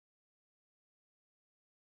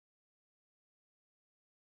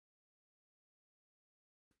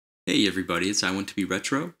Hey everybody, it's I Want to Be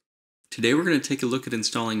Retro. Today we're going to take a look at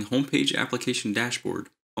installing Homepage Application Dashboard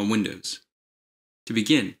on Windows. To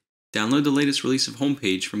begin, download the latest release of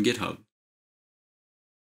Homepage from GitHub.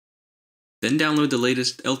 Then download the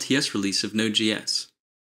latest LTS release of Node.js.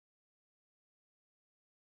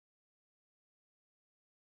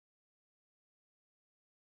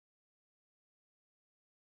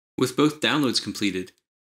 With both downloads completed,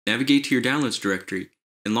 navigate to your Downloads directory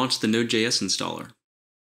and launch the Node.js installer.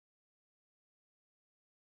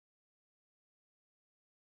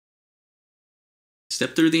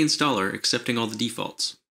 Step through the installer, accepting all the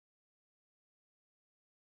defaults.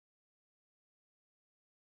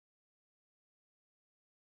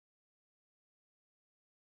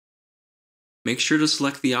 Make sure to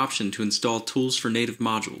select the option to install Tools for Native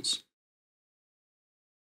Modules.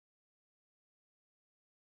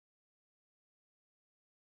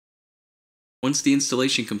 Once the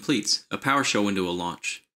installation completes, a PowerShell window will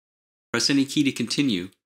launch. Press any key to continue,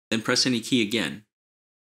 then press any key again.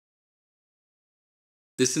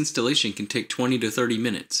 This installation can take 20 to 30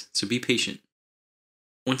 minutes, so be patient.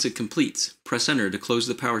 Once it completes, press Enter to close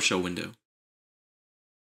the PowerShell window.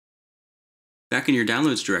 Back in your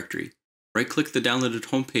Downloads directory, right-click the downloaded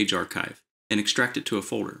homepage archive and extract it to a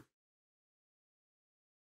folder.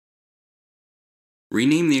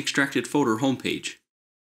 Rename the extracted folder Homepage.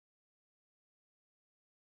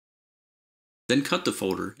 Then cut the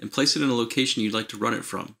folder and place it in a location you'd like to run it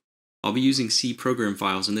from. I'll be using C program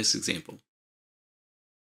files in this example.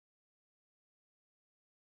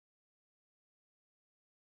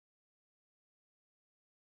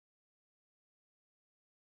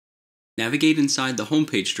 Navigate inside the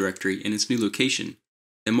Homepage directory in its new location,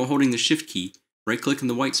 then while holding the Shift key, right-click in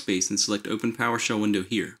the white space and select Open PowerShell window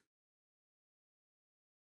here.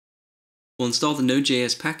 We'll install the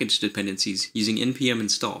Node.js package dependencies using npm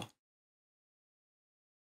install.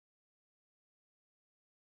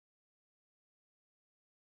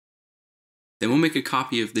 Then we'll make a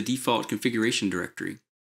copy of the default configuration directory.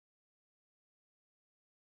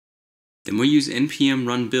 Then we'll use npm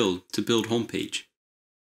run build to build Homepage.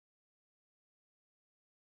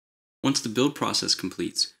 Once the build process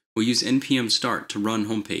completes, we'll use npm start to run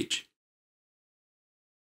Homepage.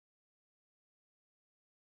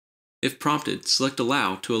 If prompted, select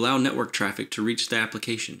Allow to allow network traffic to reach the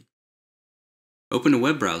application. Open a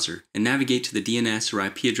web browser and navigate to the DNS or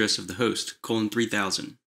IP address of the host,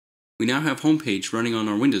 :3000. We now have Homepage running on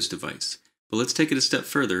our Windows device, but let's take it a step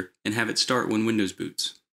further and have it start when Windows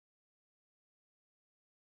boots.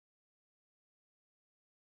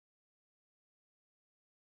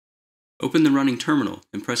 Open the running terminal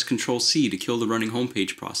and press Ctrl-C to kill the running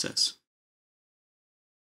Homepage process.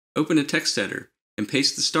 Open a text editor and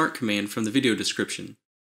paste the start command from the video description.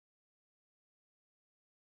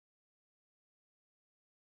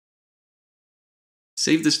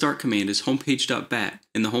 Save the start command as homepage.bat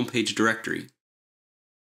in the Homepage directory.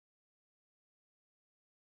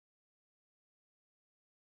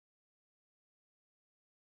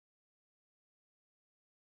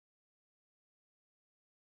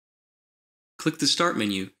 Click the Start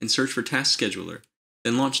menu and search for Task Scheduler,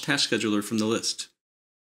 then launch Task Scheduler from the list.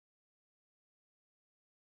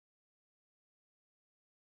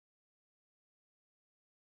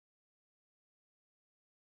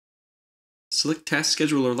 Select Task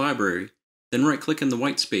Scheduler Library, then right-click in the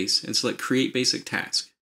white space and select Create Basic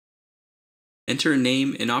Task. Enter a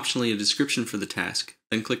name and optionally a description for the task,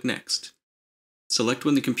 then click Next. Select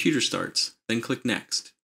when the computer starts, then click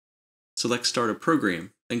Next. Select Start a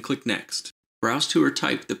Program, then click Next. Browse to or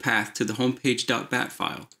type the path to the homepage.bat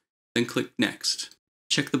file, then click Next.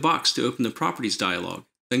 Check the box to open the Properties dialog,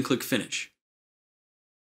 then click Finish.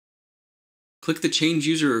 Click the Change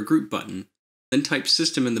User or Group button, then type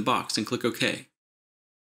System in the box and click OK.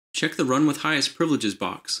 Check the Run with Highest Privileges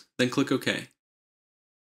box, then click OK.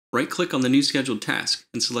 Right-click on the new scheduled task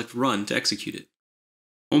and select Run to execute it.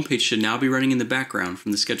 Homepage should now be running in the background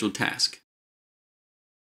from the scheduled task.